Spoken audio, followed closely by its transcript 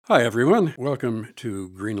Hi, everyone. Welcome to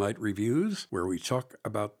Greenlight Reviews, where we talk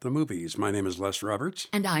about the movies. My name is Les Roberts.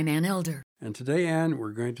 And I'm Ann Elder. And today, Ann,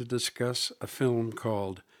 we're going to discuss a film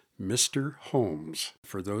called Mr. Holmes.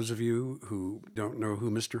 For those of you who don't know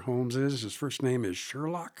who Mr. Holmes is, his first name is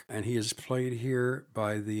Sherlock, and he is played here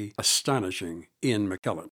by the astonishing Ian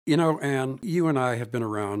McKellen. You know, Ann, you and I have been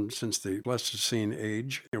around since the Pleistocene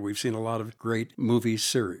age, and we've seen a lot of great movie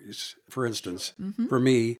series. For instance, for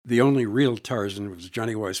me, the only real Tarzan was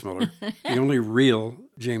Johnny Weissmuller. The only real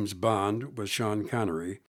James Bond was Sean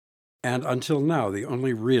Connery. And until now, the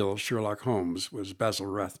only real Sherlock Holmes was Basil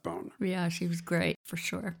Rathbone. Yeah, she was great, for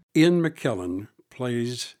sure. Ian McKellen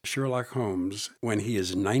plays Sherlock Holmes when he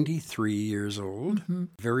is 93 years old,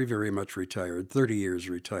 very, very much retired, 30 years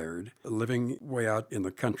retired, living way out in the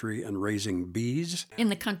country and raising bees. In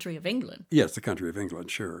the country of England. Yes, the country of England,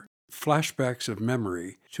 sure. Flashbacks of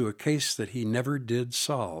memory to a case that he never did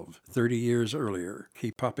solve 30 years earlier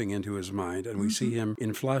keep popping into his mind, and we see him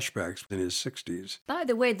in flashbacks in his 60s. By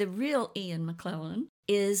the way, the real Ian McKellen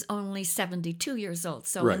is only 72 years old.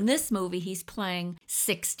 So Right. in this movie, he's playing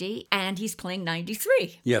 60 and he's playing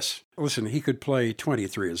 93. Yes. Listen, he could play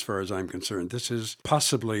 23 as far as I'm concerned. This is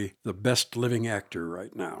possibly the best living actor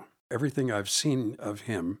right now. Everything I've seen of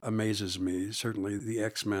him amazes me, certainly the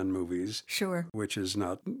X-Men movies, Sure. which is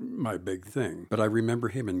not my big thing. But I remember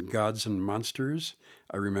him in Gods and Monsters.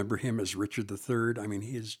 I remember him as Richard III. I mean,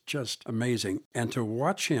 he is just amazing. And to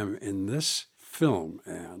watch him in this film,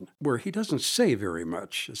 Anne, where he doesn't say very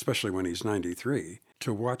much, especially when he's 93,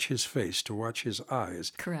 to watch his face, to watch his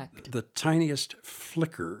eyes, Correct. the tiniest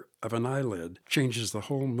flicker of an eyelid changes the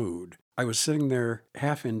whole mood. I was sitting there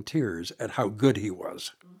half in tears at how good he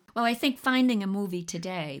was. Well, I think finding a movie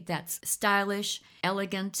today that's stylish,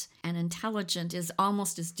 elegant, and intelligent is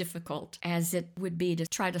almost as difficult as it would be to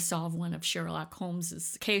try to solve one of Sherlock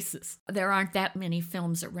Holmes's cases. There aren't that many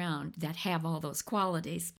films around that have all those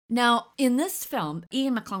qualities. Now, in this film,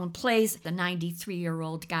 Ian McKellen plays the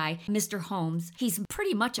 93-year-old guy, Mr. Holmes. He's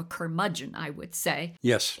pretty much a curmudgeon, I would say.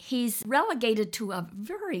 Yes, He's relegated to a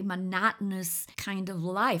very monotonous kind of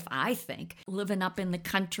life, I think, living up in the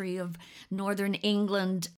country of northern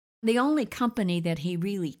England. The only company that he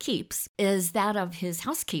really keeps is that of his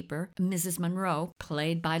housekeeper, Mrs. Monroe,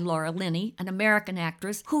 played by Laura Linney, an American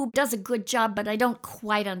actress who does a good job, but I don't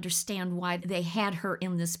quite understand why they had her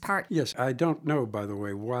in this part. yes. I don't know, by the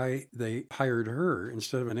way, why they hired her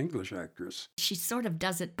instead of an English actress. She sort of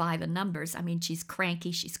does it by the numbers. I mean, she's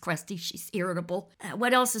cranky, she's crusty, she's irritable.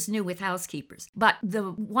 What else is new with housekeepers? But the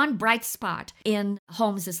one bright spot in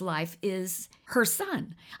Holmes's life is her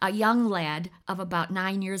son, a young lad of about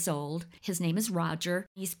 9 years old. His name is Roger.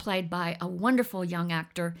 He's played by a wonderful young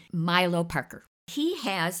actor, Milo Parker. He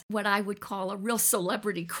has what I would call a real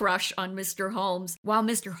celebrity crush on Mr. Holmes. While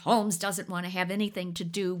Mr. Holmes doesn't want to have anything to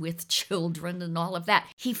do with children and all of that,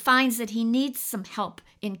 he finds that he needs some help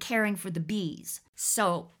in caring for the bees.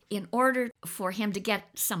 So, in order for him to get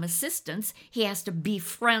some assistance, he has to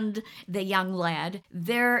befriend the young lad.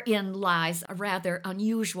 Therein lies a rather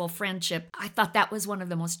unusual friendship. I thought that was one of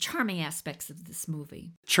the most charming aspects of this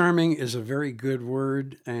movie. Charming is a very good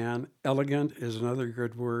word, and elegant is another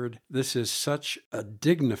good word. This is such a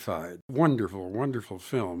dignified, wonderful, wonderful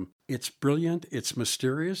film. It's brilliant, it's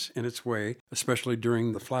mysterious in its way, especially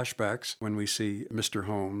during the flashbacks when we see Mr.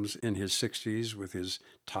 Holmes in his 60s with his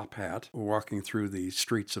top hat walking through the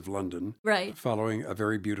streets of London, Right. following a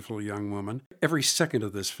very beautiful young woman. Every second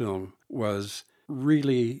of this film was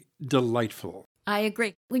really delightful. I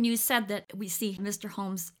agree. When you said that we see Mr.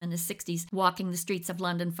 Holmes in his 60s walking the streets of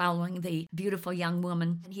London following the beautiful young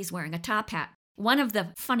woman, and he's wearing a top hat. One of the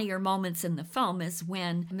funnier moments in the film is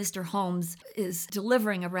when Mr. Holmes is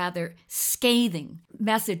delivering a rather scathing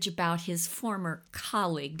message about his former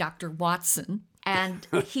colleague, Dr. Watson. And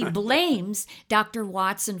he blames Dr.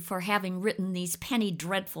 Watson for having written these penny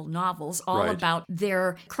dreadful novels all Right. about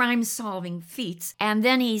their crime-solving feats. And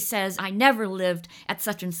then he says, I never lived at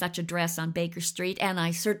such and such a dress on Baker Street, and I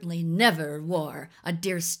certainly never wore a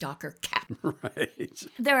deerstalker cap. Right.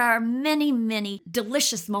 There are many, many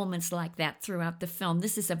delicious moments like that throughout the film.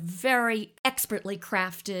 This is a very expertly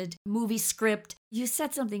crafted movie script. You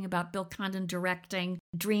said something about Bill Condon directing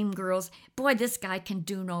Dreamgirls. Boy, this guy can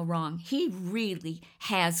do no wrong. He really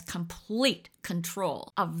has complete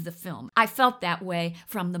control of the film. I felt that way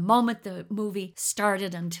from the moment the movie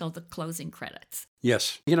started until the closing credits.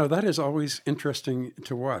 Yes. You know, that is always interesting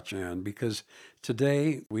to watch, Anne, because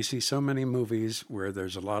today we see so many movies where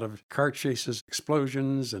there's a lot of car chases,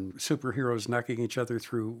 explosions, and superheroes knocking each other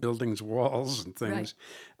through buildings' walls and things.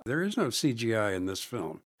 Right. There is no CGI in this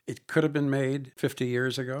film. It could have been made 50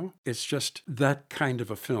 years ago. It's just that kind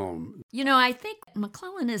of a film. You know, I think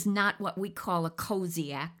McClellan is not what we call a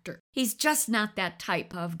cozy actor. He's just not that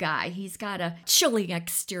type of guy. He's got a chilling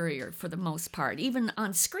exterior for the most part, even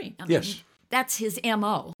on screen. I Yes. mean, that's his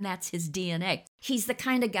MO. That's his DNA. He's the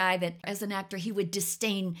kind of guy that, as an actor, he would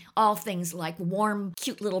disdain all things like warm,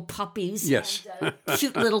 cute little puppies, Yes. and,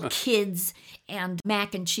 cute little kids, and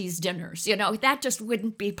mac and cheese dinners. You know, that just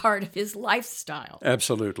wouldn't be part of his lifestyle.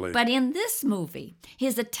 Absolutely. But in this movie,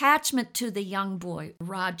 his attachment to the young boy,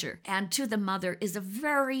 Roger, and to the mother is a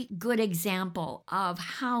very good example of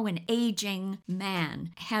how an aging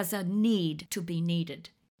man has a need to be needed.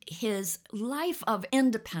 His life of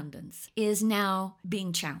independence is now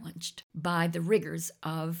being challenged by the rigors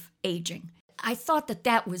of aging. I thought that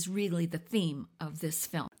that was really the theme of this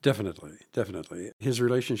film. Definitely, definitely. His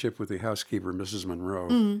relationship with the housekeeper, Mrs.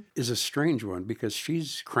 Monroe, is a strange one because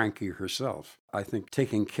she's cranky herself. I think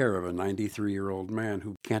taking care of a 93-year-old man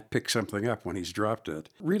who can't pick something up when he's dropped it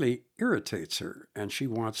really irritates her, and she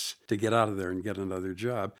wants to get out of there and get another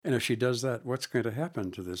job. And if she does that, what's going to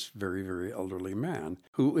happen to this very, very elderly man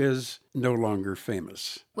who is no longer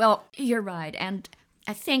famous? Well, you're right. And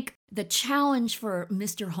I think the challenge for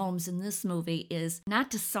Mr. Holmes in this movie is not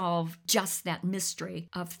to solve just that mystery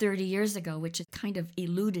of 30 years ago, which had kind of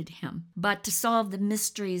eluded him, but to solve the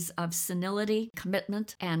mysteries of senility,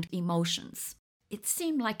 commitment, and emotions. It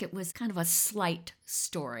seemed like it was kind of a slight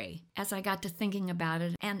story as I got to thinking about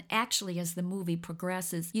it. And actually, as the movie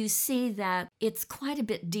progresses, you see that it's quite a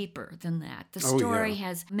bit deeper than that. The story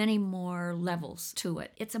has many more levels to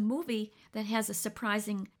it. It's a movie that has a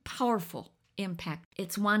surprising, powerful impact.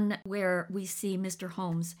 It's one where we see Mr.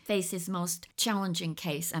 Holmes face his most challenging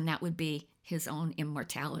case, and that would be his own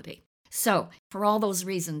immortality. So, for all those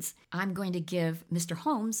reasons, I'm going to give Mr.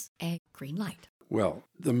 Holmes a green light. Well,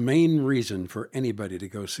 the main reason for anybody to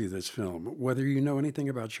go see this film, whether you know anything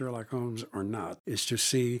about Sherlock Holmes or not, is to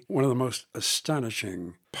see one of the most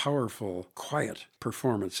astonishing, powerful, quiet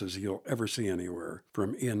performances you'll ever see anywhere.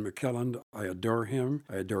 From Ian McKellen, I adore him,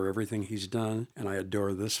 I adore everything he's done, and I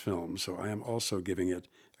adore this film, so I am also giving it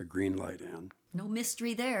a green light, Anne. No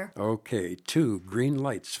mystery there. Okay, 2 green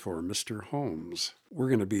lights for Mr. Holmes. We're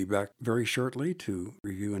going to be back very shortly to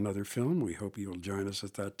review another film. We hope you'll join us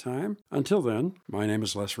at that time. Until then, my name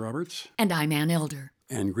is Les Roberts. And I'm Ann Elder.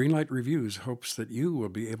 And Greenlight Reviews hopes that you will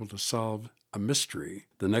be able to solve a mystery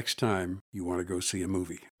the next time you want to go see a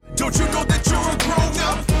movie. Don't you know that you're a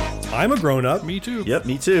grown-up? I'm a grown-up. Me too. Yep,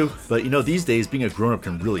 me too. But these days, being a grown-up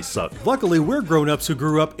can really suck. Luckily, we're grown-ups who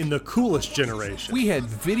grew up in the coolest generation. We had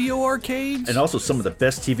video arcades. And also some of the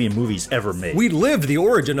best TV and movies ever made. We lived the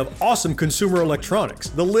origin of awesome consumer electronics.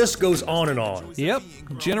 The list goes on and on. Yep,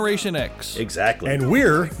 Generation X. Exactly. And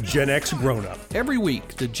we're Gen X grown-up. Every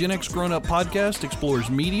week, the Gen X Grown Up podcast explores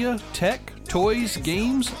media, tech, toys,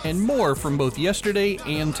 games, and more from both yesterday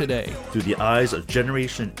and today. Through the eyes of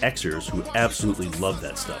Generation Xers who absolutely love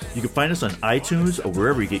that stuff. You can find us on iTunes or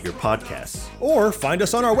wherever you get your podcasts. Or find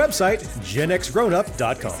us on our website,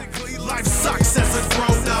 genxgrownup.com. Life sucks as a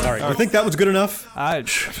grown-up. All right, you think that was good enough? I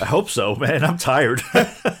hope so, man. I'm tired.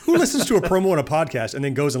 Who listens to a promo on a podcast and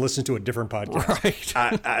then goes and listens to a different podcast?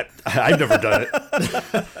 Right. I've never done it.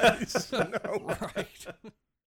 No. Right.